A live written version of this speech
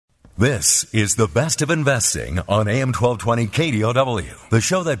This is the Best of Investing on AM 1220 KDOW, the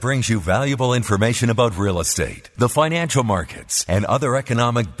show that brings you valuable information about real estate, the financial markets, and other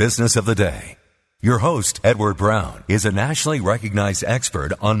economic business of the day. Your host, Edward Brown, is a nationally recognized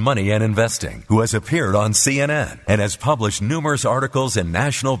expert on money and investing who has appeared on CNN and has published numerous articles in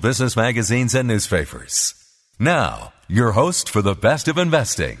national business magazines and newspapers. Now, your host for the Best of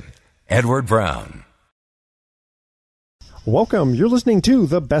Investing, Edward Brown. Welcome. You're listening to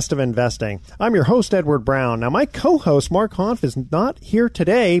The Best of Investing. I'm your host, Edward Brown. Now, my co-host, Mark Hanf, is not here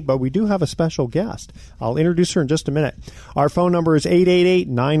today, but we do have a special guest. I'll introduce her in just a minute. Our phone number is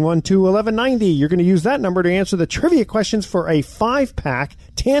 888-912-1190. You're going to use that number to answer the trivia questions for a 5-pack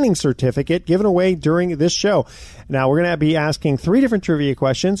tanning certificate given away during this show. Now, we're going to be asking 3 different trivia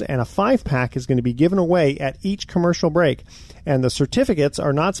questions, and a 5-pack is going to be given away at each commercial break. And the certificates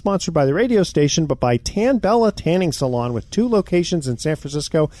are not sponsored by the radio station, but by Tan Bella Tanning Salon with 2 locations in San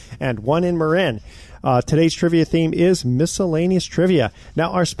Francisco and 1 in Marin. Today's trivia theme is miscellaneous trivia.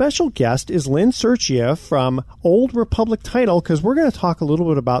 Now, our special guest is Lynn Serchia from Old Republic Title, because we're going to talk a little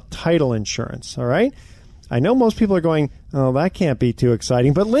bit about title insurance, all right? I know most people are going, oh, that can't be too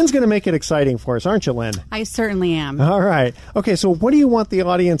exciting, but Lynn's going to make it exciting for us, aren't you, Lynn? I certainly am. All right. Okay, so what do you want the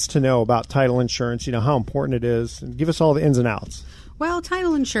audience to know about title insurance? You know, how important it is? And give us all the ins and outs. Well,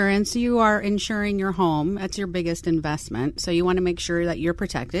 title insurance, you are insuring your home. That's your biggest investment. So you want to make sure that you're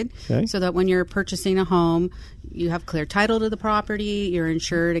protected, okay, so that when you're purchasing a home, you have clear title to the property, you're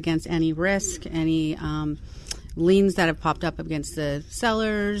insured against any risk, any liens that have popped up against the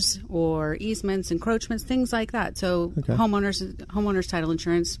sellers or easements, encroachments, things like that. So okay, homeowners title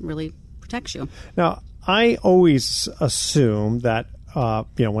insurance really protects you. Now, I always assume that,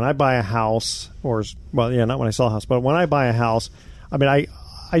 when I buy a house, not when I sell a house, but when I buy a house, I mean,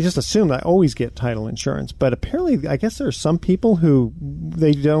 I just assume that I always get title insurance. But apparently, I guess there are some people who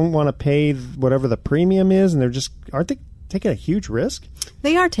they don't want to pay whatever the premium is, and aren't they taking a huge risk?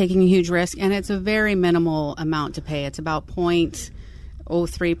 They are taking a huge risk, and it's a very minimal amount to pay. It's about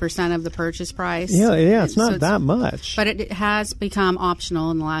 0.03% of the purchase price. Yeah, it's not that much. But it has become optional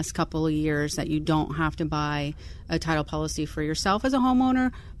in the last couple of years that you don't have to buy a title policy for yourself as a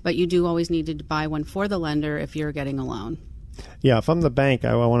homeowner, but you do always need to buy one for the lender if you're getting a loan. Yeah, if I'm the bank,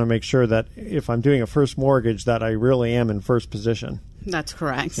 I want to make sure that if I'm doing a first mortgage that I really am in first position. That's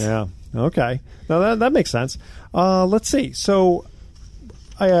correct. Yeah. Okay. Now that makes sense. Let's see. So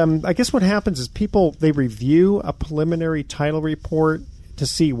I guess what happens is they review a preliminary title report to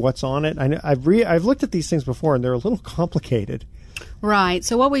see what's on it. I've looked at these things before, and they're a little complicated. Right.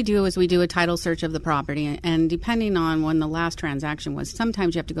 So what we do is we do a title search of the property, and depending on when the last transaction was,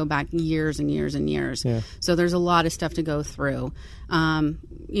 sometimes you have to go back years and years and years. Yeah. So there's a lot of stuff to go through.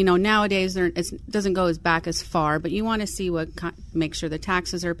 Nowadays it doesn't go as back as far, but you want to see make sure the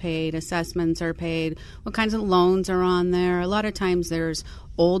taxes are paid, assessments are paid, what kinds of loans are on there. A lot of times there's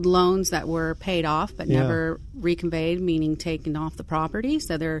old loans that were paid off but never reconveyed, meaning taken off the property.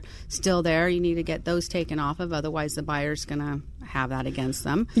 So they're still there. You need to get those taken off of, otherwise the buyer's going to have that against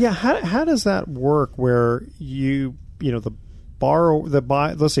them. Yeah, how does that work where the owner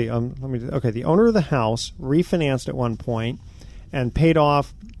of the house refinanced at one point and paid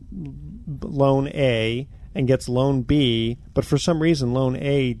off loan A and gets loan B, but for some reason loan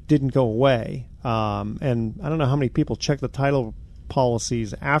A didn't go away. And I don't know how many people check the title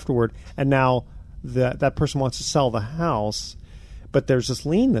policies afterward, and now that person wants to sell the house, but there's this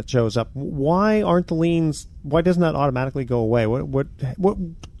lien that shows up. Why doesn't that automatically go away? What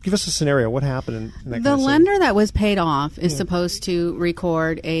give us a scenario. What happened in that The case? lender that was paid off is supposed to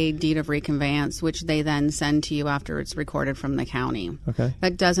record a deed of reconveyance, which they then send to you after it's recorded from the county. Okay.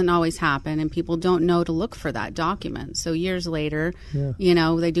 That doesn't always happen, and people don't know to look for that document. So years later,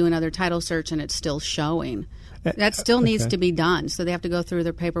 they do another title search, and it's still showing. That still needs to be done. So they have to go through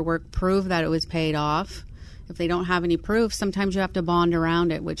their paperwork, prove that it was paid off. If they don't have any proof, sometimes you have to bond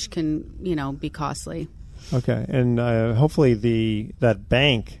around it, which can, be costly. Okay, and hopefully that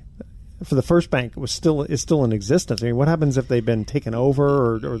bank, for the first bank, is still in existence. I mean, what happens if they've been taken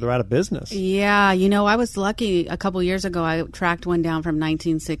over or they're out of business? Yeah, I was lucky. A couple years ago, I tracked one down from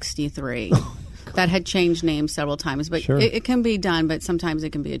 1963 that had changed names several times. But sure, it can be done, but sometimes it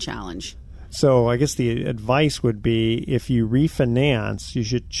can be a challenge. So I guess the advice would be, if you refinance, you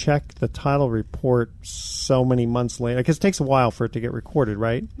should check the title report so many months later, because it takes a while for it to get recorded,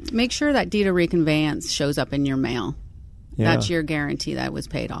 right? Make sure that deed of reconveyance shows up in your mail. Yeah. That's your guarantee that it was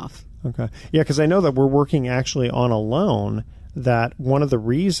paid off. Okay. Yeah, because I know that we're working actually on a loan that one of the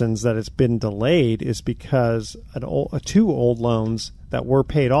reasons that it's been delayed is because two old loans that were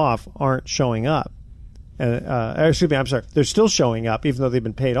paid off aren't showing up. excuse me, I'm sorry, they're still showing up even though they've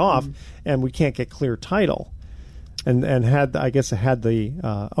been paid off, and we can't get clear title. And had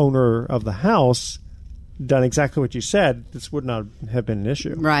the owner of the house done exactly what you said, this would not have been an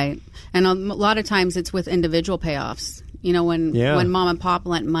issue. Right. And a lot of times it's with individual payoffs. You know, when mom and pop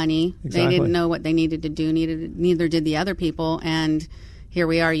lent money, they didn't know what they needed to do. Neither did the other people. And here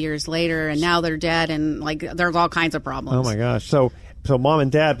we are years later, and now they're dead, and there's all kinds of problems. Oh my gosh! So mom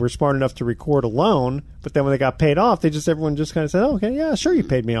and dad were smart enough to record a loan, but then when they got paid off, everyone just kind of said, "Oh, okay, yeah, sure, you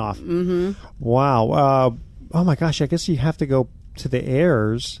paid me off." Mm-hmm. Wow. Oh my gosh! I guess you have to go to the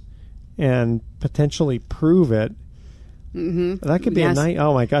heirs and potentially prove it. Mm-hmm. That could be a night.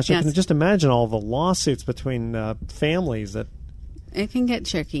 Oh my gosh! I can just imagine all the lawsuits between families that. It can get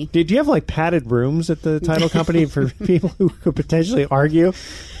tricky. Do you have padded rooms at the title company for people who could potentially argue?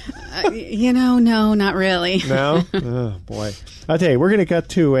 No, not really. No? Oh, boy. I'll tell you, we're going to get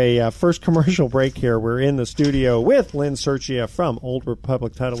to a first commercial break here. We're in the studio with Lynn Serchia from Old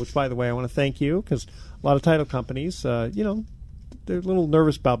Republic Title, which, by the way, I want to thank you because a lot of title companies, they're a little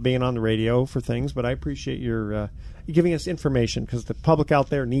nervous about being on the radio for things, but I appreciate your giving us information because the public out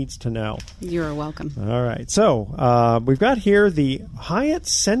there needs to know. You're welcome. All right. So we've got here the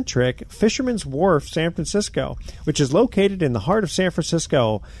Hyatt-centric Fisherman's Wharf, San Francisco, which is located in the heart of San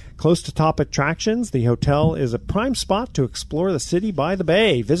Francisco, close to top attractions. The hotel is a prime spot to explore the city by the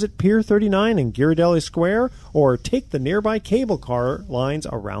bay. Visit Pier 39 and Ghirardelli Square or take the nearby cable car lines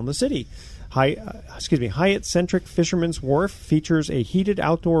around the city. Hyatt-centric Fisherman's Wharf features a heated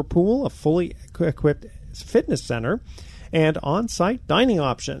outdoor pool, a fully equipped fitness center, and on-site dining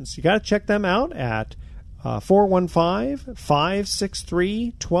options. You got to check them out at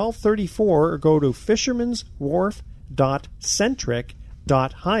 415-563-1234 or go to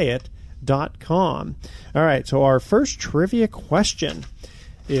fishermanswharf.centric.hyatt.com. All right, so our first trivia question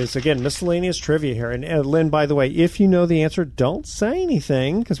is, again, miscellaneous trivia here. And Lynn, by the way, if you know the answer, don't say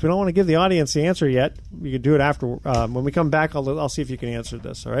anything because we don't want to give the audience the answer yet. You can do it after. When we come back, I'll see if you can answer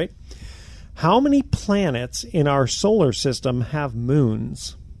this, all right? How many planets in our solar system have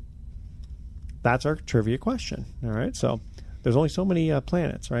moons? That's our trivia question. All right, so there's only so many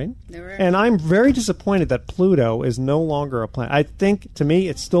planets, right? And I'm very disappointed that Pluto is no longer a planet. I think, to me,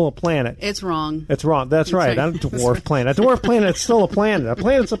 it's still a planet. It's wrong. It's wrong. That's right. Not a dwarf planet. A dwarf planet is still a planet. A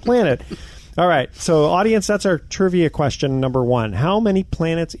planet's a planet. All right, so audience, that's our trivia question number one. How many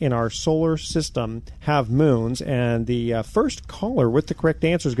planets in our solar system have moons? And the first caller with the correct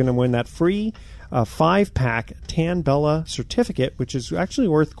answer is going to win that free 5-pack Tan Bella certificate, which is actually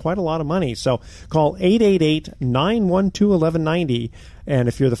worth quite a lot of money. So call 888-912-1190. And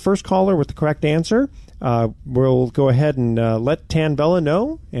if you're the first caller with the correct answer, we'll go ahead and let Tan Bella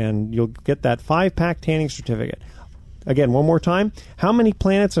know, and you'll get that 5-pack tanning certificate. Again, one more time. How many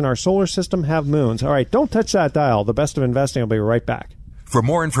planets in our solar system have moons? All right, don't touch that dial. The Best of Investing will be right back. For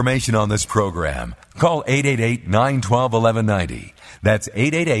more information on this program, call 888-912-1190. That's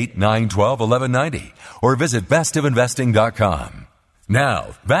 888-912-1190. Or visit bestofinvesting.com. Now,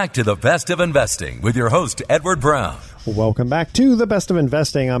 back to the Best of Investing with your host, Edward Brown. Welcome back to the Best of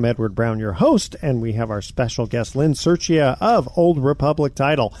Investing. I'm Edward Brown, your host, and we have our special guest, Lynn Serchia of Old Republic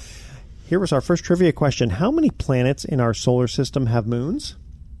Title. Here was our first trivia question. How many planets in our solar system have moons?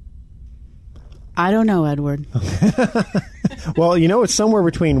 I don't know, Edward. Well, it's somewhere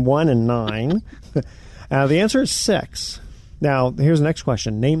between 1 and 9. The answer is 6. Now, here's the next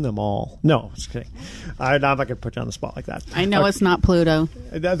question. Name them all. No, just kidding. I'm not going to put you on the spot like that. I know it's not Pluto.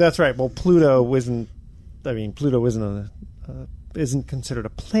 That's right. Well, Pluto isn't considered a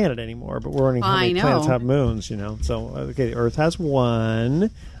planet anymore, but we're learning how many planets have moons, So, okay, the Earth has 1.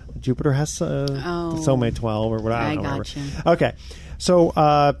 Jupiter has so many 12 or what I don't know. Gotcha. Okay, so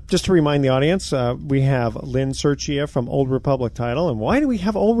just to remind the audience, we have Lynn Serchia from Old Republic Title. And why do we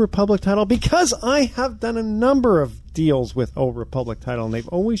have Old Republic Title? Because I have done a number of deals with Old Republic Title, and they've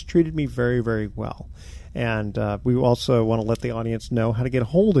always treated me very, very well. And we also want to let the audience know how to get a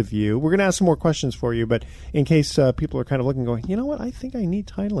hold of you. We're going to ask some more questions for you, but in case people are kind of looking, going, you know what, I think I need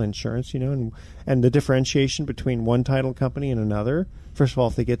title insurance, and the differentiation between one title company and another. First of all,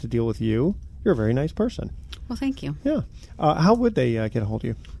 if they get to deal with you, you're a very nice person. Well, thank you. Yeah. How would they get a hold of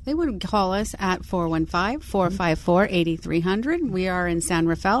you? They would call us at 415-454-8300. We are in San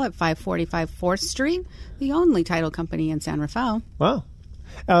Rafael at 545 4th Street, the only title company in San Rafael. Wow.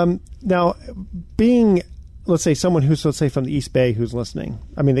 Now, being, let's say, someone who's, let's say, from the East Bay who's listening,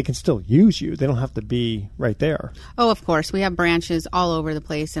 I mean, they can still use you. They don't have to be right there. Oh, of course. We have branches all over the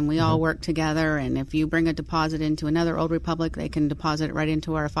place, and we all work together. And if you bring a deposit into another Old Republic, they can deposit it right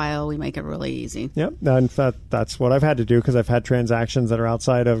into our file. We make it really easy. Yep. In fact, that's what I've had to do because I've had transactions that are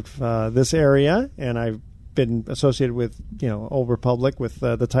outside of this area, and I've been associated with, Old Republic, with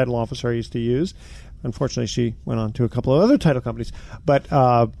the title officer I used to use. Unfortunately, she went on to a couple of other title companies. But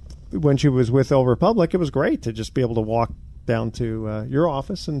when she was with Old Republic, it was great to just be able to walk down to your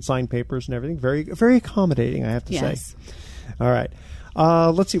office and sign papers and everything. Very, very accommodating, I have to say. All right.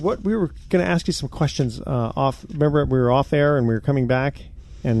 Let's see. What we were going to ask you some questions off. Remember, we were off air and we were coming back,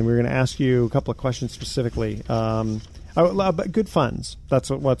 and we were going to ask you a couple of questions specifically. Good funds. That's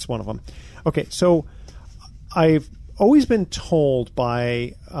what's one of them. Okay, so I've always been told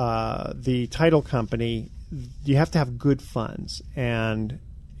by the title company you have to have good funds, and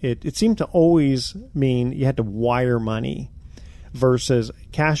it seemed to always mean you had to wire money versus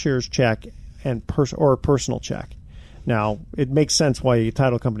cashier's check and or a personal check. Now, it makes sense why a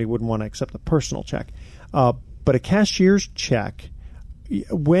title company wouldn't want to accept a personal check. But a cashier's check,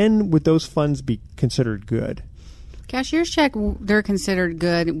 when would those funds be considered good? Cashier's check, they're considered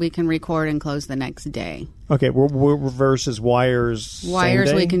good. We can record and close the next day. Okay, versus wires. Wires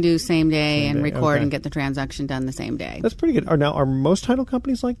same day? We can do same day and record okay. and get the transaction done the same day. That's pretty good. Are most title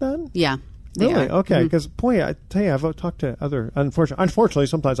companies like that? Yeah. Really? Okay. Because, boy, I tell you, I've talked to other... Unfortunately,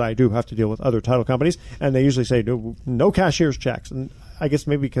 sometimes I do have to deal with other title companies, and they usually say, no cashier's checks. And I guess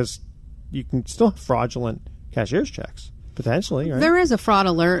maybe because you can still have fraudulent cashier's checks, potentially, right? There is a fraud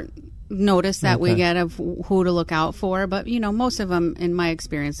alert notice that we get of who to look out for, but, most of them, in my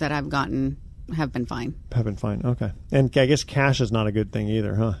experience, that I've gotten have been fine. Have been fine, okay. And I guess cash is not a good thing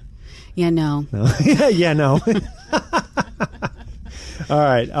either, huh? Yeah, no. Yeah, no. All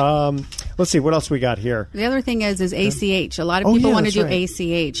right. Let's see. What else we got here? The other thing is ACH. A lot of people want to do right.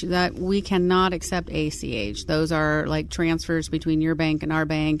 ACH. That we cannot accept ACH. Those are like transfers between your bank and our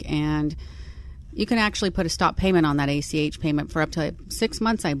bank, and you can actually put a stop payment on that ACH payment for up to 6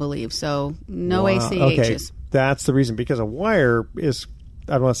 months, I believe. So no ACHs. Okay. That's the reason, because a wire is,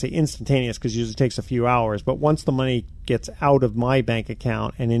 I don't want to say instantaneous because it usually takes a few hours, but once the money gets out of my bank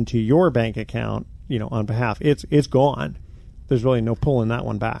account and into your bank account, on behalf, it's gone. There's really no pulling that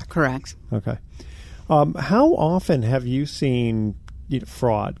one back. Correct. Okay. How often have you seen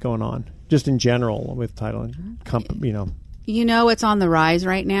fraud going on, just in general with title company? It's on the rise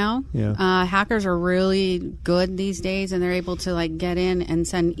right now. Yeah. Hackers are really good these days, and they're able to get in and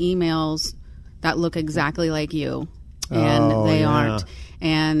send emails that look exactly like you, and they aren't.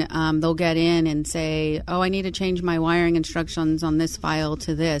 And they'll get in and say, I need to change my wiring instructions on this file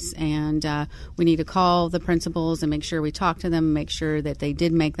to this. And we need to call the principals and make sure we talk to them, make sure that they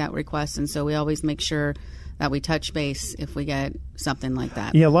did make that request. And so we always make sure that we touch base if we get something like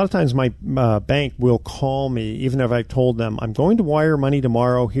that. Yeah, a lot of times my bank will call me, even if I told them, I'm going to wire money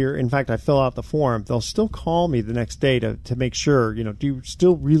tomorrow here. In fact, I fill out the form. They'll still call me the next day to make sure, do you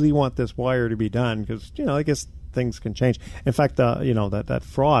still really want this wire to be done? Because, I guess things can change. In fact, that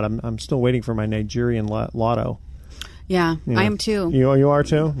fraud, I'm still waiting for my Nigerian lotto. Yeah, I am too. You are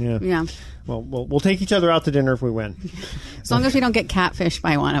too? Yeah. Yeah. Well, we'll take each other out to dinner if we win. As long as we don't get catfished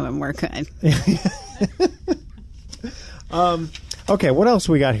by one of them, we're good. Okay, what else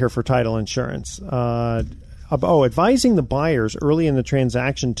we got here for title insurance? Advising the buyers early in the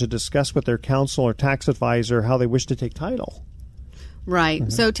transaction to discuss with their counsel or tax advisor how they wish to take title. Right. Mm-hmm.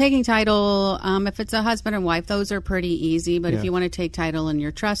 So taking title, if it's a husband and wife, those are pretty easy. But if you want to take title in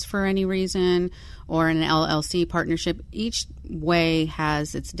your trust for any reason or in an LLC partnership, each way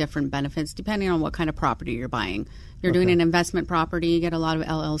has its different benefits depending on what kind of property you're buying. If you're doing an investment property, you get a lot of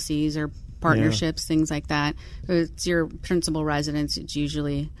LLCs or partnerships, things like that. If it's your principal residence, it's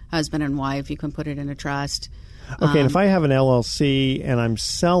usually husband and wife. You can put it in a trust. Okay, and if I have an LLC and I'm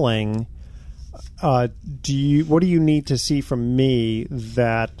selling... what do you need to see from me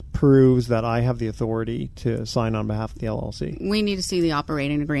that proves that I have the authority to sign on behalf of the LLC? We need to see the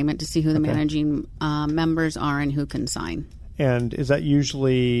operating agreement to see who the managing members are and who can sign. And is that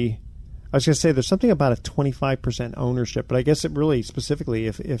usually... I was going to say there's something about a 25% ownership, but I guess it really specifically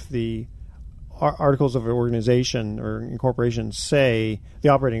if the articles of organization or incorporation say, the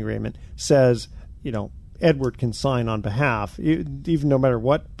operating agreement says, Edward can sign on behalf, even no matter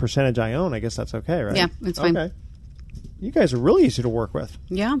what percentage I own. I guess that's okay, right? Yeah, it's fine. Okay. You guys are really easy to work with.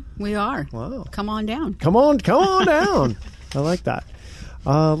 Yeah, we are. Wow. Come on down. Come on down. I like that.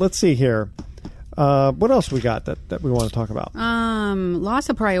 Let's see here. What else we got that we want to talk about? Loss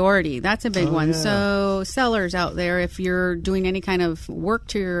of priority. That's a big one. Yeah. So sellers out there, if you're doing any kind of work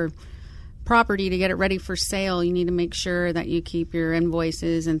to your property to get it ready for sale, you need to make sure that you keep your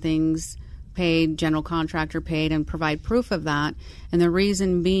invoices and things paid, general contractor paid, and provide proof of that. And the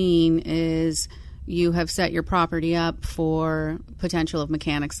reason being is you have set your property up for potential of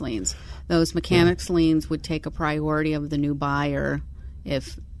mechanics liens. Those mechanics liens would take a priority of the new buyer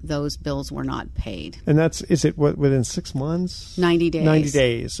if those bills were not paid. And is it within 6 months? 90 days. 90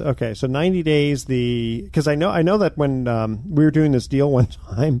 days. Okay, so 90 days. Because I know that when we were doing this deal one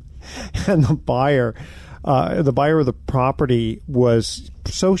time, and the buyer of the property was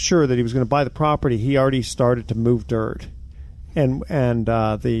so sure that he was going to buy the property, he already started to move dirt. And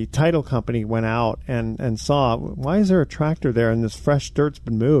the title company went out and saw, why is there a tractor there and this fresh dirt's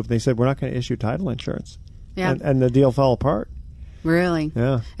been moved? They said, we're not going to issue title insurance. Yeah. And the deal fell apart. Really?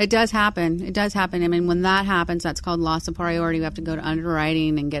 Yeah. It does happen. It does happen. I mean, when that happens, that's called loss of priority. You have to go to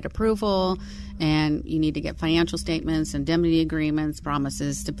underwriting and get approval, and you need to get financial statements, indemnity agreements,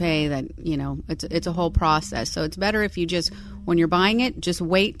 promises to pay. That, it's a whole process. So it's better if you just, when you're buying it, just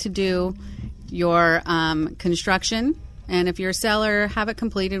wait to do your construction. And if you're a seller, have it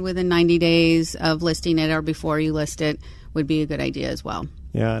completed within 90 days of listing it or before you list it would be a good idea as well.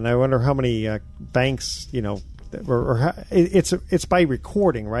 Yeah, and I wonder how many banks, it's by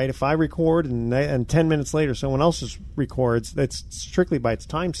recording, right? If I record and 10 minutes later someone else records, that's strictly by its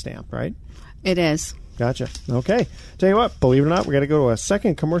timestamp, right? It is. Gotcha. Okay. Tell you what, believe it or not, we got to go to a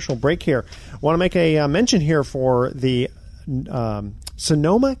second commercial break here. I want to make a mention here for the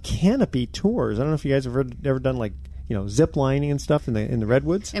Sonoma Canopy Tours. I don't know if you guys have ever done zip lining and stuff in the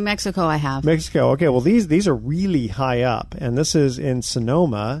redwoods. In Mexico, I have. Mexico. Okay. Well, these are really high up, and this is in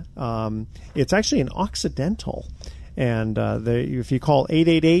Sonoma. It's actually in Occidental, and if you call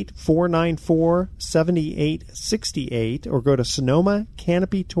 888-494-7868 or go to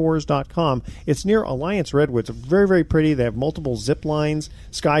SonomaCanopyTours.com, it's near Alliance Redwoods. Very, very pretty. They have multiple zip lines,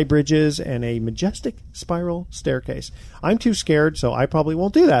 sky bridges, and a majestic spiral staircase. I'm too scared, so I probably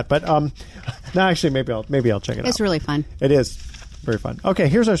won't do that. But no, actually, maybe I'll check it out. It's really fun. It is very fun. Okay,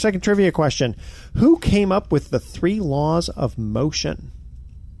 here's our second trivia question. Who came up with the 3 laws of motion?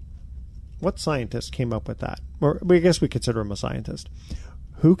 What scientist came up with that? Or I guess we consider him a scientist.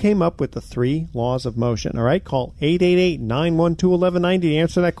 Who came up with the 3 laws of motion? All right, call 888-912-1190 to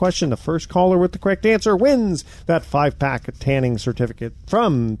answer that question. The first caller with the correct answer wins that 5-pack tanning certificate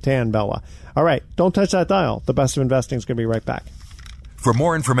from Tan Bella. All right, don't touch that dial. The Best of Investing is going to be right back. For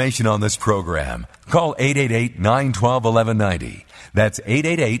more information on this program, call 888-912-1190. That's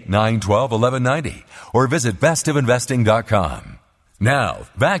 888-912-1190. Or visit bestofinvesting.com. Now,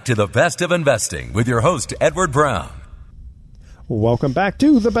 back to the Best of Investing with your host, Edward Brown. Welcome back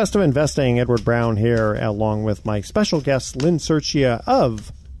to the Best of Investing. Edward Brown here, along with my special guest, Lynn Searchia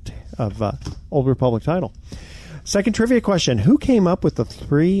of Old Republic Title. Second trivia question. Who came up with the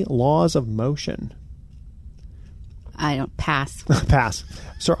 3 laws of motion? I don't pass. Pass.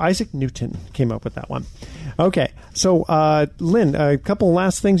 Sir Isaac Newton came up with that one. Okay. So, Lynn, a couple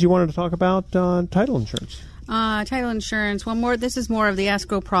last things you wanted to talk about title insurance. Title insurance. One more. This is more of the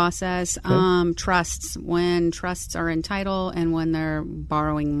escrow process. Okay. Trusts. When trusts are in title and when they're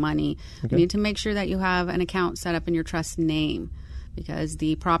borrowing money, you need to make sure that you have an account set up in your trust name, because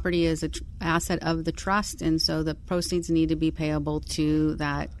the property is an asset of the trust, and so the proceeds need to be payable to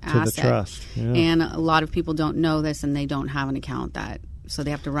that asset. The trust. Yeah. And a lot of people don't know this, and they don't have an account so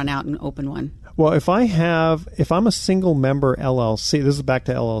they have to run out and open one. Well, if I'm a single member LLC, this is back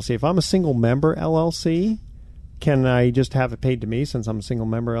to LLC. If I'm a single member LLC, can I just have it paid to me since I'm a single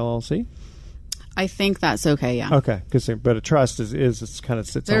member LLC? I think that's okay, yeah. Okay, but a trust is it's kind of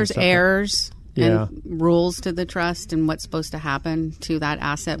sits. There's errors and rules to the trust and what's supposed to happen to that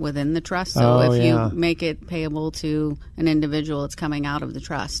asset within the trust. So if you make it payable to an individual, it's coming out of the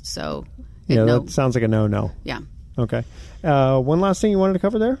trust. So that sounds like a no-no. Yeah. Okay. One last thing you wanted to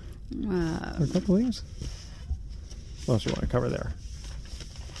cover there? A couple things. What else do you want to cover there?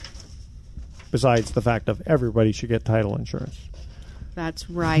 Besides the fact of everybody should get title insurance. That's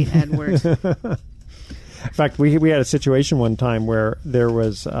right, Edward. In fact, we had a situation one time where there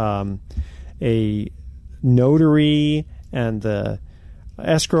was a notary and the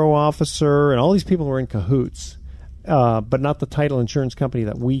escrow officer and all these people were in cahoots, but not the title insurance company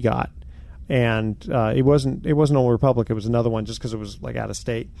that we got. And it wasn't Old Republic. It was another one, just because it was like out of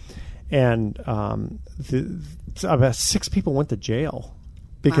state. And about 6 people went to jail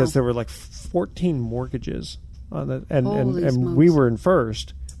because there were like 14 mortgages on it, and we were in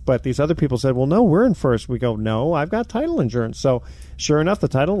first. But these other people said, "Well, no, we're in first." We go, "No, I've got title insurance." So, sure enough, the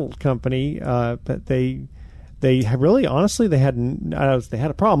title company they They really, honestly, they had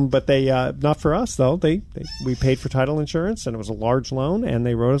a problem, but they not for us though. We paid for title insurance, and it was a large loan, and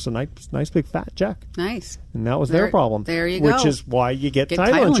they wrote us a nice big fat check. Nice. And that was their problem. There you go. Which is why you get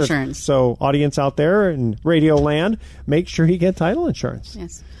title insurance. So, audience out there in Radio Land, make sure you get title insurance.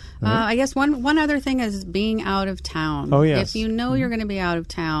 Yes. I guess one other thing is being out of town. Oh, yes. If you know you're going to be out of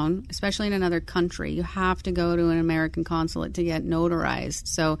town, especially in another country, you have to go to an American consulate to get notarized.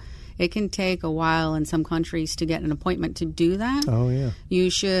 So it can take a while in some countries to get an appointment to do that. Oh, yeah. You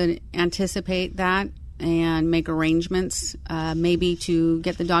should anticipate that and make arrangements, maybe to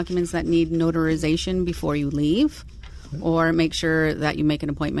get the documents that need notarization before you leave, or make sure that you make an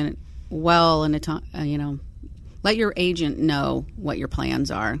appointment well in a time, let your agent know what your plans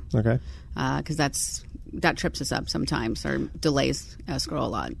are. Okay. Because that trips us up sometimes or delays escrow a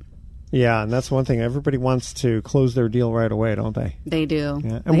lot. Yeah, and that's one thing. Everybody wants to close their deal right away, don't they? They do.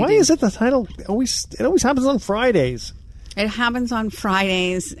 Yeah. And why is it the title always happens on Fridays? It happens on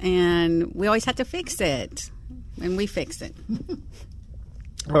Fridays, and we always have to fix it. And we fix it.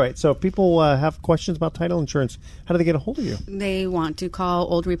 All right, so if people have questions about title insurance, how do they get a hold of you? They want to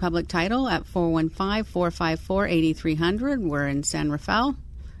call Old Republic Title at 415-454-8300. We're in San Rafael,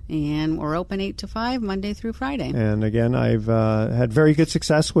 and we're open 8 to 5, Monday through Friday. And again, I've had very good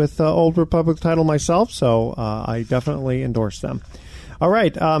success with Old Republic Title myself, so I definitely endorse them. All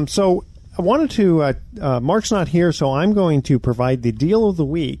right, so I wanted to, Mark's not here, so I'm going to provide the deal of the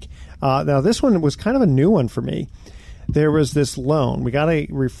week. Now, this one was kind of a new one for me. There was this loan. We got a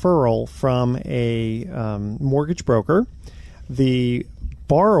referral from a mortgage broker. The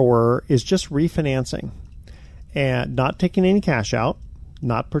borrower is just refinancing and not taking any cash out,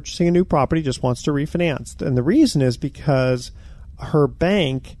 not purchasing a new property, just wants to refinance. And the reason is because her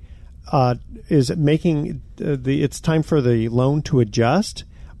bank is making it's time for the loan to adjust.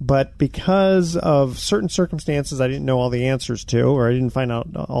 But because of certain circumstances I didn't know all the answers to, or I didn't find out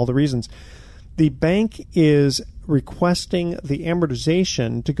all the reasons, the bank is requesting the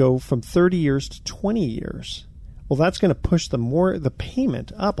amortization to go from 30 years to 20 years. Well, that's going to push the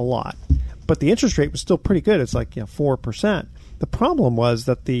payment up a lot. But the interest rate was still pretty good. It's like 4%. The problem was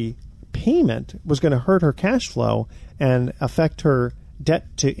that the payment was going to hurt her cash flow and affect her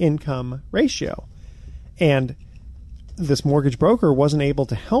debt-to-income ratio. And this mortgage broker wasn't able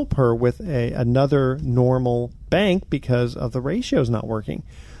to help her with another normal bank because of the ratios not working.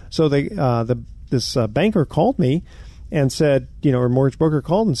 So this banker called me and said, or mortgage broker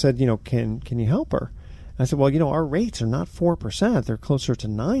called and said, can you help her? And I said, well, our rates are not 4%; they're closer to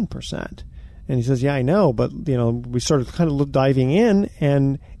 9%. And he says, yeah, I know, but we started kind of diving in,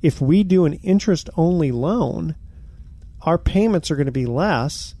 and if we do an interest-only loan, our payments are going to be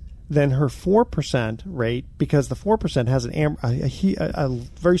less than her 4% rate, because the 4% has a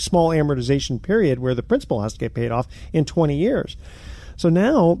very small amortization period where the principal has to get paid off in 20 years. So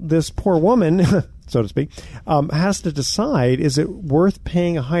now this poor woman, so to speak, has to decide, is it worth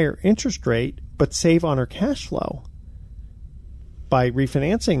paying a higher interest rate but save on her cash flow by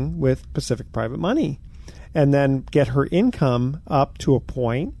refinancing with Pacific Private Money, and then get her income up to a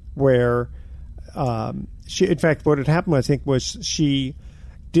point where in fact, what had happened, I think, was she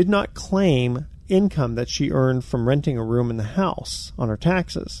did not claim income that she earned from renting a room in the house on her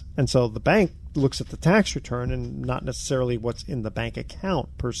taxes. And so the bank looks at the tax return and not necessarily what's in the bank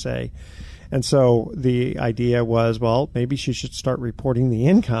account per se. And so the idea was, well, maybe she should start reporting the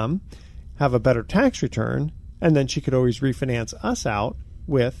income, have a better tax return, and then she could always refinance us out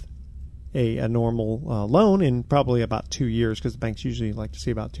with a normal loan in probably about 2 years, because the banks usually like to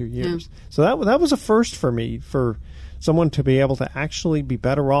see about 2 years. Yeah. So that was a first for me, for someone to be able to actually be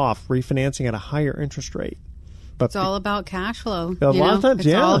better off refinancing at a higher interest rate. But it's all about cash flow. A lot of times,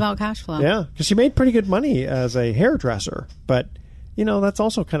 it's all about cash flow. Yeah, because she made pretty good money as a hairdresser, but that's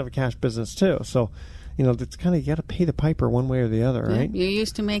also kind of a cash business too. So, it's kind of, you got to pay the piper one way or the other, right? You're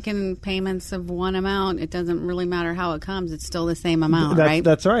used to making payments of one amount. It doesn't really matter how it comes. It's still the same amount, right?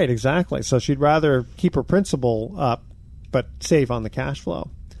 That's right, exactly. So she'd rather keep her principal up, but save on the cash flow.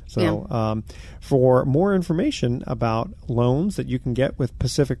 So for more information about loans that you can get with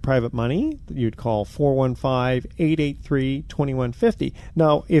Pacific Private Money, you'd call 415-883-2150.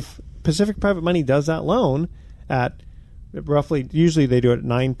 Now, if Pacific Private Money does that loan at usually they do it at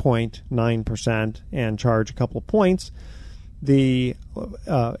 9.9% and charge a couple of points. If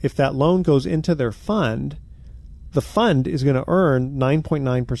that loan goes into their fund, the fund is going to earn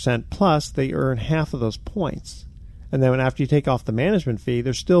 9.9% plus they earn half of those points. And then after you take off the management fee,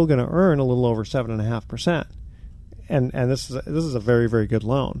 they're still going to earn a little over 7.5%. And this is a very, very good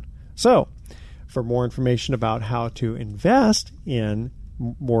loan. So, for more information about how to invest in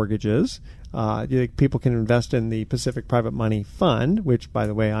mortgages, People can invest in the Pacific Private Money Fund, which, by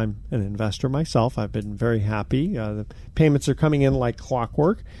the way, I'm an investor myself. I've been very happy. The payments are coming in like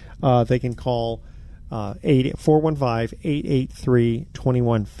clockwork. They can call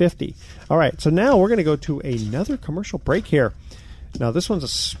 415-883-2150. All right, so now we're going to go to another commercial break here. Now, this one's a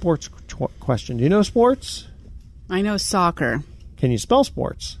sports question. Do you know sports? I know soccer. Can you spell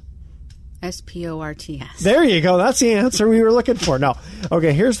sports? S-P-O-R-T-S. There you go. That's the answer we were looking for. Now,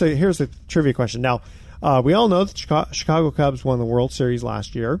 okay, here's the trivia question. Now, we all know that Chicago Cubs won the World Series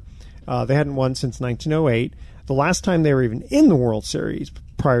last year. They hadn't won since 1908. The last time they were even in the World Series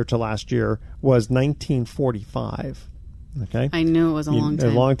prior to last year was 1945. Okay, I knew it was a long time.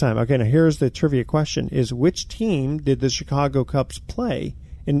 A long time. Okay, now here's the trivia question: is which team did the Chicago Cubs play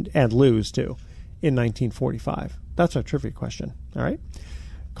and lose to in 1945? That's our trivia question. All right.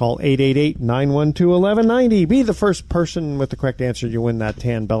 Call 888-912-1190. Be the first person with the correct answer. You win that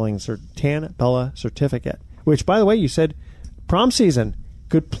Tan Bella certificate. Which, by the way, you said prom season.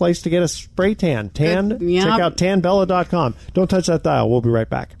 Good place to get a spray tan. Check out tanbella.com. Don't touch that dial. We'll be right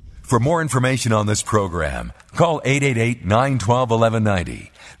back. For more information on this program, call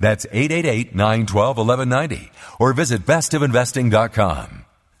 888-912-1190. That's 888-912-1190. Or visit bestofinvesting.com.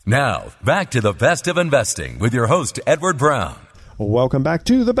 Now, back to the Best of Investing with your host, Edward Brown. Welcome back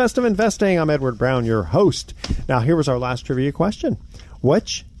to the Best of Investing. I'm Edward Brown, your host. Now, here was our last trivia question.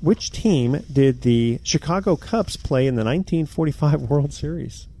 Which team did the Chicago Cubs play in the 1945 World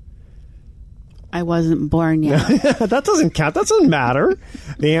Series? I wasn't born yet. That doesn't count. That doesn't matter.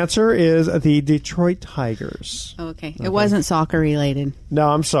 The answer is the Detroit Tigers. Okay. It wasn't soccer related. No,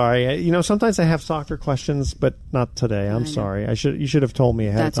 I'm sorry. Sometimes I have soccer questions, but not today. I'm sorry. You should have told me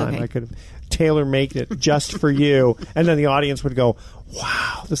ahead of time. Okay. I could have tailor-made it just for you. And then the audience would go,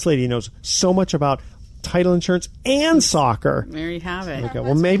 wow, this lady knows so much about title insurance and soccer. There you have it. Okay,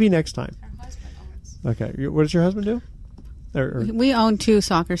 well, maybe next time. Okay. What does your husband do? We own 2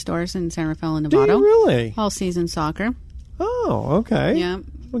 soccer stores in San Rafael and Nevada. Do you really? All season soccer. Oh, okay. Yeah.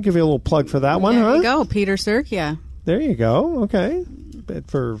 We'll give you a little plug for that one, There huh? you go. Peter Sirkia. There you go. Okay.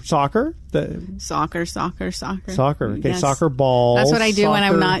 But for soccer? Soccer. Soccer. Okay, Yes. soccer ball. That's what I do when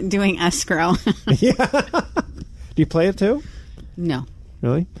I'm not doing escrow. Yeah. Do you play it too? No.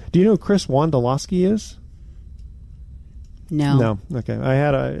 Really? Do you know who Chris Wondolowski is? No. No. Okay.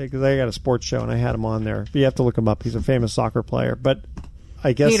 Because I got a sports show and I had him on there. But you have to look him up. He's a famous soccer player. But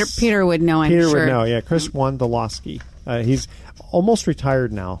I guess Peter would know. Peter sure. would know. Yeah. Chris Wondolowski. He's almost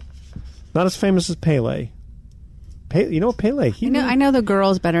retired now. Not as famous as Pele. You know Pele? I know the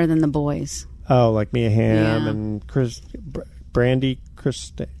girls better than the boys. Oh, like Mia Hamm Yeah. and Chastain.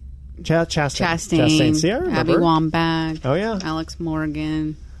 Chastain. See, I remember. Abby Wambach. Oh, yeah. Alex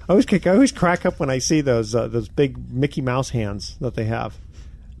Morgan. I always crack up when I see those big Mickey Mouse hands that they have.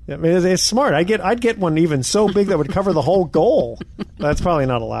 I mean, it's smart. I'd get one even so big that would cover the whole goal. That's probably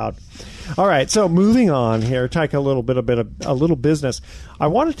not allowed. All right, so moving on here, take a little business. I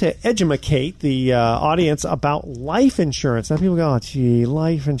wanted to educate the audience about life insurance. Now people go, oh, gee,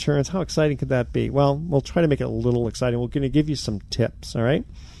 life insurance, how exciting could that be? Well, we'll try to make it a little exciting. We're going to give you some tips, all right?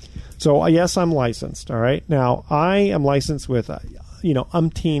 So, yes, I'm licensed, all right? Now, I am licensed with,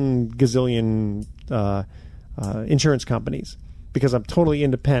 umpteen gazillion insurance companies because I'm totally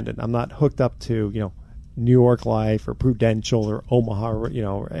independent. I'm not hooked up to, New York Life or Prudential or Omaha,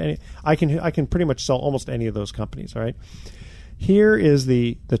 or any. I can pretty much sell almost any of those companies. All right. Here is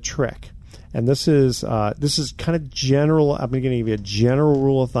the trick, and this is kind of general. I'm going to give you a general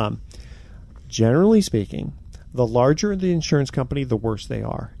rule of thumb. Generally speaking, the larger the insurance company, the worse they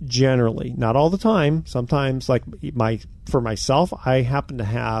are. Generally, not all the time. Sometimes, like for myself, I happen to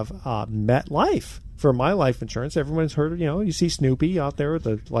have MetLife for my life insurance. Everyone's heard of, you see Snoopy out there with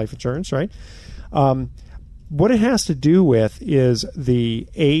the life insurance, right? What it has to do with is the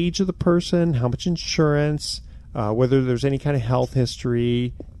age of the person, how much insurance, whether there's any kind of health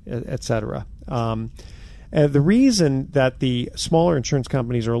history, etc. And the reason that the smaller insurance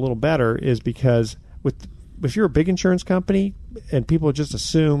companies are a little better is because if you're a big insurance company and people just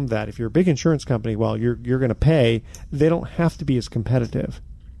assume that if you're a big insurance company, well, you're going to pay, they don't have to be as competitive.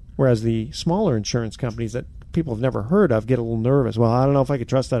 Whereas the smaller insurance companies that people have never heard of get a little nervous. Well, I don't know if I could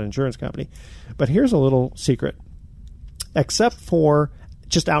trust that insurance company. But here's a little secret. Except for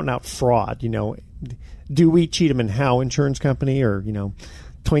just out-and-out fraud, Dewey, Cheatham and Howe Insurance Company or,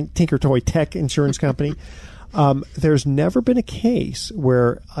 Tinker Toy Tech Insurance Company, there's never been a case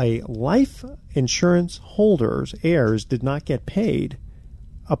where a life insurance holder's heirs did not get paid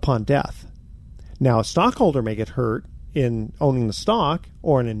upon death. Now, a stockholder may get hurt in owning the stock,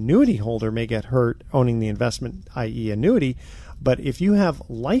 or an annuity holder may get hurt owning the investment, i.e. annuity, But if you have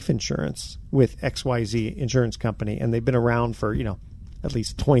life insurance with XYZ insurance company and they've been around for, at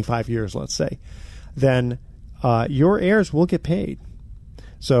least 25 years, let's say, then your heirs will get paid.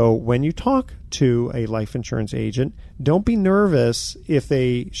 So when you talk to a life insurance agent, don't be nervous if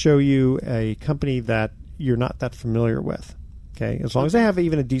they show you a company that you're not that familiar with. Okay, as long as they have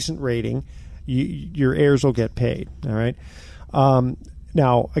even a decent rating, your heirs will get paid. All right.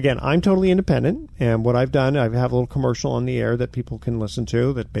 Now, again, I'm totally independent, and what I've done, I have a little commercial on the air that people can listen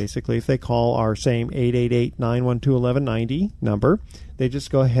to that basically if they call our same 888-912-1190 number, they just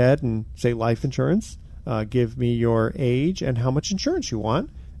go ahead and say life insurance, give me your age and how much insurance you want,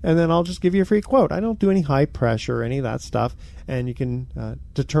 and then I'll just give you a free quote. I don't do any high pressure or any of that stuff, and you can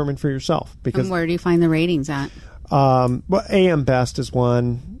determine for yourself. Because, and where do you find the ratings at? Well, AM Best is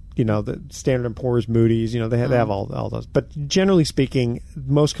one. The Standard & Poor's, Moody's, they have all those. But generally speaking,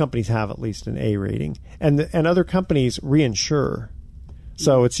 most companies have at least an A rating. And other companies reinsure.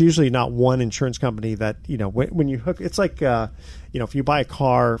 So it's usually not one insurance company that, when you hook, it's like, if you buy a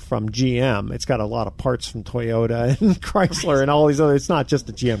car from GM, it's got a lot of parts from Toyota and Chrysler and all these other, it's not just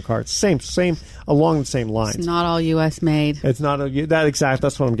a GM car. It's same along the same lines. It's not all U.S. made. It's not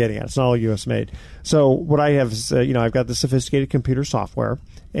that's what I'm getting at. It's not all U.S. made. So what I have is, I've got the sophisticated computer software,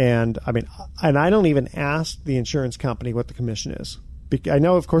 and I don't even ask the insurance company what the commission is. I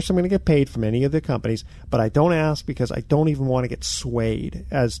know, of course, I'm going to get paid from any of the companies, but I don't ask because I don't even want to get swayed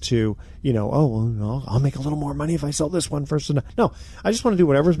as to, I'll make a little more money if I sell this one first. No, I just want to do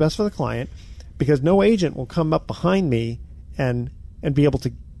whatever's best for the client because no agent will come up behind me and be able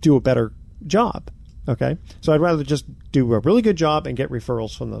to do a better job. Okay? So I'd rather just do a really good job and get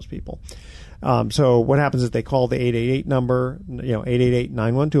referrals from those people. So what happens is they call the 888 number,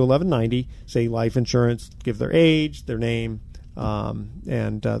 888-912-1190, say life insurance, give their age, their name,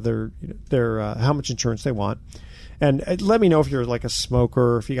 and their how much insurance they want, and let me know if you're like a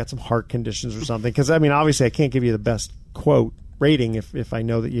smoker, if you got some heart conditions or something. Because obviously, I can't give you the best quote rating if I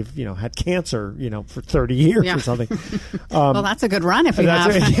know that you've had cancer for 30 years or something. Well, that's a good run if you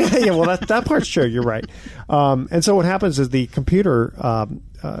have. Well, that part's true. You're right. And so what happens is the computer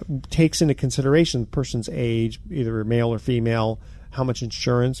takes into consideration the person's age, either male or female. How much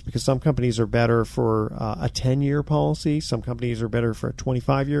insurance, because some companies are better for a 10-year policy. Some companies are better for a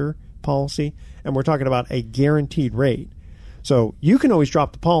 25-year policy. And we're talking about a guaranteed rate. So you can always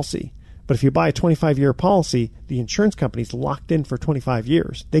drop the policy. But if you buy a 25-year policy, the insurance company's locked in for 25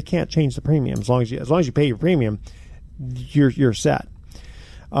 years. They can't change the premium. As long as you pay your premium, you're set.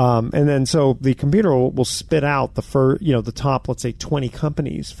 And then so the computer will spit out the top, let's say 20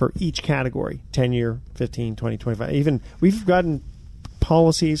 companies for each category, 10-year, 15, 20, 25. Even we've gotten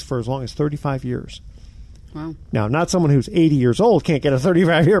policies for as long as 35 years. Wow. Now, not someone who's 80 years old can't get a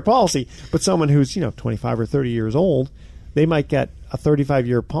 35-year policy, but someone who's 25 or 30 years old, they might get a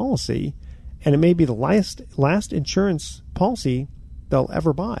 35-year policy, and it may be the last insurance policy they'll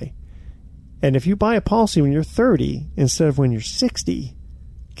ever buy. And if you buy a policy when you're 30 instead of when you're 60,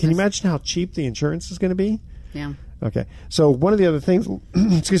 can you imagine how cheap the insurance is going to be? Yeah. Okay. So one of the other things,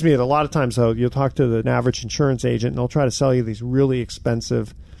 excuse me, a lot of times, though, you'll talk to an average insurance agent, and they'll try to sell you these really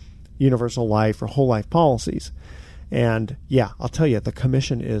expensive universal life or whole life policies. And, I'll tell you, the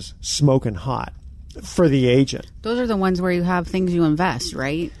commission is smoking hot for the agent. Those are the ones where you have things you invest,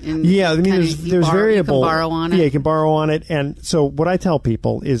 right? And there's variable. You can borrow on it. Yeah, you can borrow on it. And so what I tell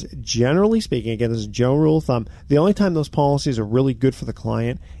people is, generally speaking, again, this is a general rule of thumb, the only time those policies are really good for the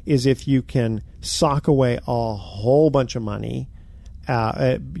client is if you can sock away a whole bunch of money.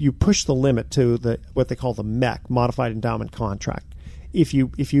 You push the limit to what they call the MEC, Modified Endowment Contract. If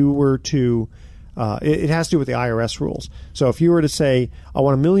you were to, it has to do with the IRS rules. So if you were to say, I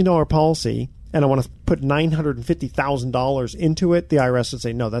want $1 million policy, and I want to put $950,000 into it, the IRS would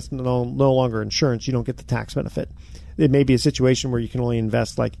say, no, that's no longer insurance. You don't get the tax benefit. It may be a situation where you can only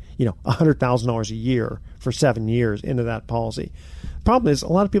invest $100,000 a year for 7 years into that policy. The problem is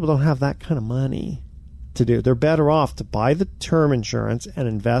a lot of people don't have that kind of money to do. They're better off to buy the term insurance and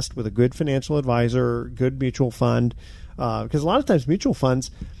invest with a good financial advisor, good mutual fund, because a lot of times mutual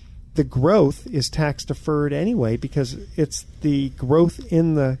funds, the growth is tax deferred anyway because it's the growth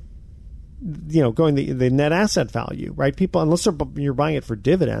in the going the net asset value, right? People, unless you're buying it for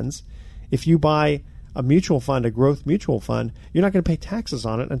dividends, if you buy a mutual fund, a growth mutual fund, you're not going to pay taxes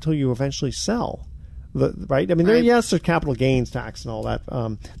on it until you eventually sell, right? There's capital gains tax and all that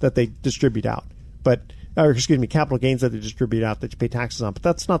that they distribute out, capital gains that they distribute out that you pay taxes on, but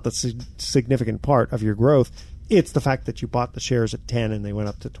that's not the significant part of your growth. It's the fact that you bought the shares at 10 and they went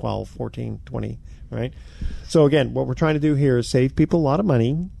up to 12, 14, 20, right? So again, what we're trying to do here is save people a lot of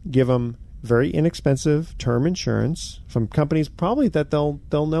money, give them very inexpensive term insurance from companies probably that they'll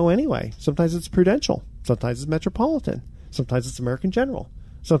know anyway. Sometimes it's Prudential. Sometimes it's Metropolitan. Sometimes it's American General.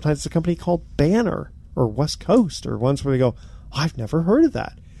 Sometimes it's a company called Banner or West Coast, or ones where they go, I've never heard of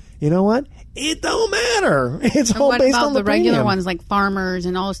that. You know what? It don't matter. It's all based on the regular premium. ones like Farmers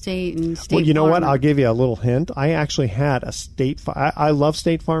and Allstate and State Well, you know Farm? what? I'll give you a little hint. I actually had a State Farm. I love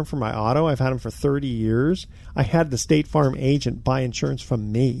State Farm for my auto. I've had them for 30 years. I had the State Farm agent buy insurance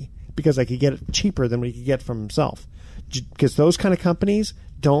from me because I could get it cheaper than what he could get from himself. Because those kind of companies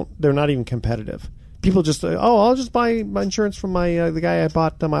they're not even competitive. People just, I'll just buy my insurance from the guy I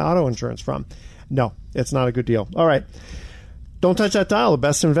bought my auto insurance from. No, it's not a good deal. All right. Don't touch that dial. The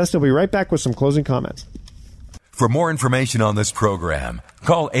Best of Investing will be right back with some closing comments. For more information on this program,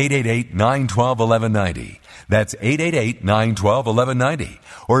 call 888-912-1190. That's 888-912-1190.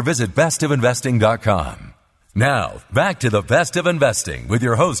 Or visit bestofinvesting.com. Now, back to the Best of Investing with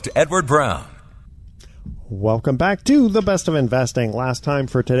your host, Edward Brown. Welcome back to the Best of Investing. Last time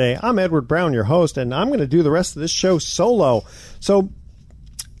for today, I'm Edward Brown, your host, and I'm going to do the rest of this show solo. So,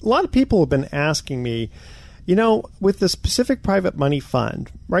 a lot of people have been asking me, with this Pacific Private Money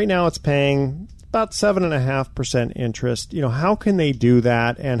Fund, right now it's paying about 7.5% interest. How can they do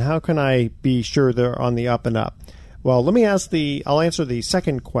that, and how can I be sure they're on the up and up? Well, I'll answer the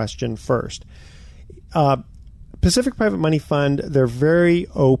second question first. Pacific Private Money Fund, they're very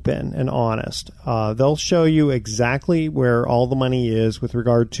open and honest. They'll show you exactly where all the money is with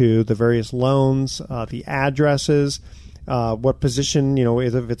regard to the various loans, the addresses, what position,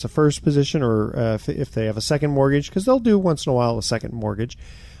 if it's a first position or if they have a second mortgage, because they'll do once in a while a second mortgage.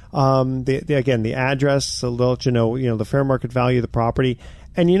 The address, they'll let you know, the fair market value of the property.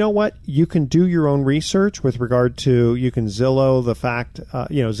 And you know what? You can do your own research with regard to, you can Zillow the fact,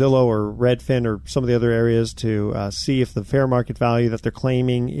 Zillow or Redfin or some of the other areas to see if the fair market value that they're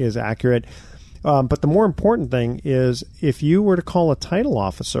claiming is accurate. But the more important thing is if you were to call a title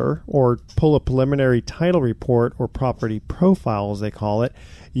officer or pull a preliminary title report or property profile, as they call it,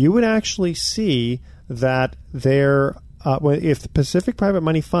 you would actually see that if the Pacific Private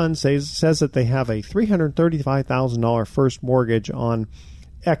Money Fund says that they have a $335,000 first mortgage on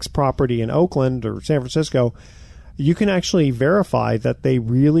X property in Oakland or San Francisco, you can actually verify that they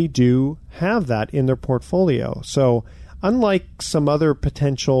really do have that in their portfolio. So unlike some other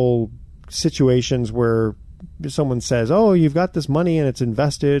potential situations where someone says, you've got this money and it's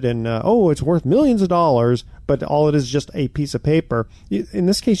invested and, it's worth millions of dollars, but all it is just a piece of paper. In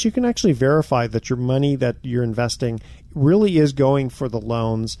this case, you can actually verify that your money that you're investing really is going for the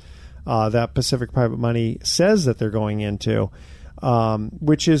loans that Pacific Private Money says that they're going into.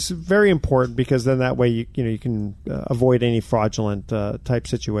 Which is very important because then that way you can avoid any fraudulent type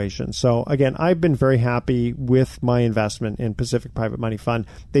situations. So again, I've been very happy with my investment in Pacific Private Money Fund.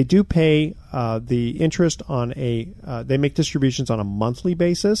 They do pay the interest on they make distributions on a monthly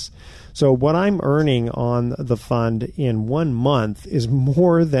basis. So what I'm earning on the fund in 1 month is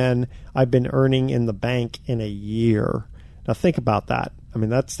more than I've been earning in the bank in a year. Now think about that. I mean,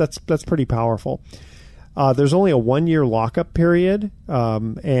 that's pretty powerful. There's only a 1-year lockup period,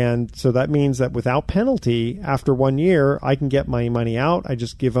 and so that means that without penalty, after 1 year, I can get my money out. I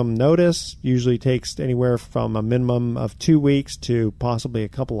just give them notice. Usually takes anywhere from a minimum of 2 weeks to possibly a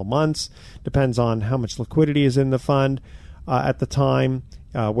couple of months. Depends on how much liquidity is in the fund at the time,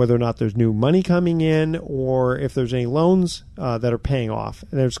 whether or not there's new money coming in, or if there's any loans that are paying off.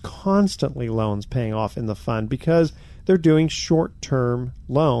 And there's constantly loans paying off in the fund because they're doing short-term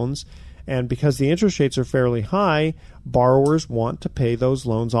loans. And because the interest rates are fairly high, borrowers want to pay those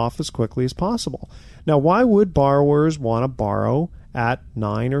loans off as quickly as possible. Now, why would borrowers want to borrow at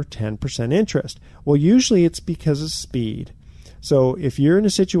 9 or 10% interest? Well, usually it's because of speed. So if you're in a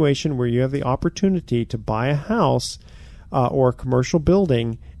situation where you have the opportunity to buy a house or a commercial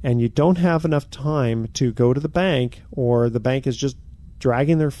building and you don't have enough time to go to the bank, or the bank is just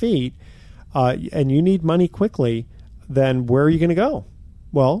dragging their feet, and you need money quickly, then where are you going to go?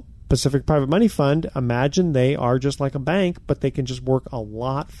 Well, Pacific Private Money Fund, imagine they are just like a bank, but they can just work a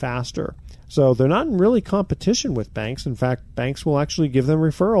lot faster. So they're not in really competition with banks. In fact, banks will actually give them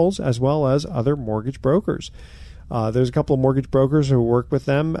referrals as well as other mortgage brokers. There's a couple of mortgage brokers who work with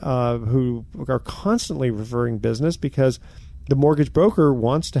them who are constantly referring business because the mortgage broker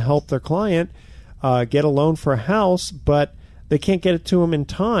wants to help their client get a loan for a house, but they can't get it to them in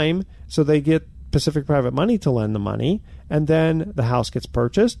time, so they get Pacific Private Money to lend the money, and then the house gets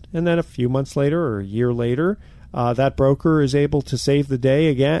purchased, and then a few months later or a year later, that broker is able to save the day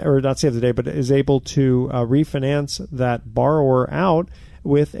again, or not save the day, but is able to refinance that borrower out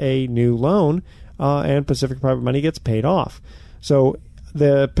with a new loan, and Pacific Private Money gets paid off. So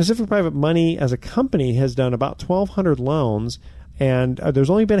the Pacific Private Money as a company has done about 1,200 loans, and there's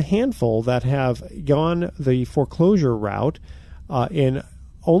only been a handful that have gone the foreclosure route. In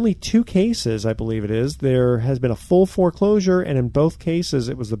only 2 cases, I believe it is, there has been a full foreclosure, and in both cases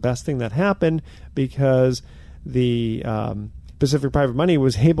it was the best thing that happened because the Pacific Private Money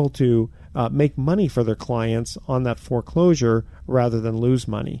was able to make money for their clients on that foreclosure rather than lose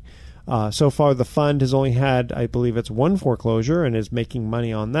money. So far, the fund has only had, I believe it's 1 foreclosure and is making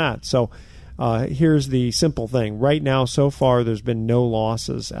money on that. So here's the simple thing. Right now, so far, there's been no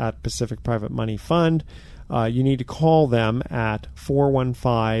losses at Pacific Private Money Fund. You need to call them at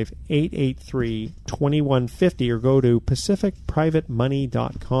 415-883-2150 or go to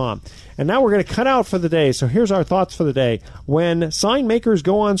pacificprivatemoney.com. And now we're going to cut out for the day. So here's our thoughts for the day. When sign makers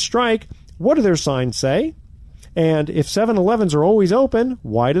go on strike, what do their signs say? And if 7-Elevens are always open,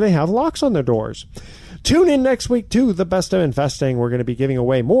 why do they have locks on their doors? Tune in next week to The Best of Investing. We're going to be giving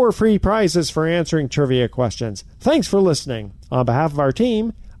away more free prizes for answering trivia questions. Thanks for listening. On behalf of our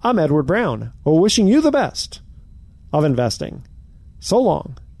team, I'm Edward Brown, wishing you the best of investing. So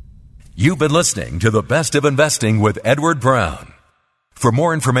long. You've been listening to The Best of Investing with Edward Brown. For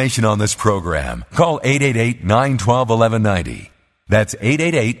more information on this program, call 888-912-1190. That's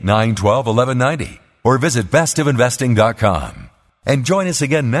 888-912-1190. Or visit bestofinvesting.com. And join us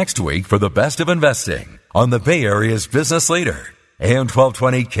again next week for The Best of Investing on the Bay Area's business leader, AM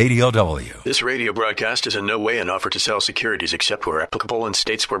 1220 KDOW. This radio broadcast is in no way an offer to sell securities except where applicable in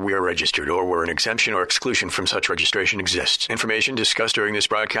states where we are registered or where an exemption or exclusion from such registration exists. Information discussed during this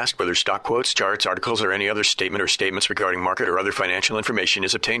broadcast, whether stock quotes, charts, articles, or any other statement or statements regarding market or other financial information,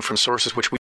 is obtained from sources which we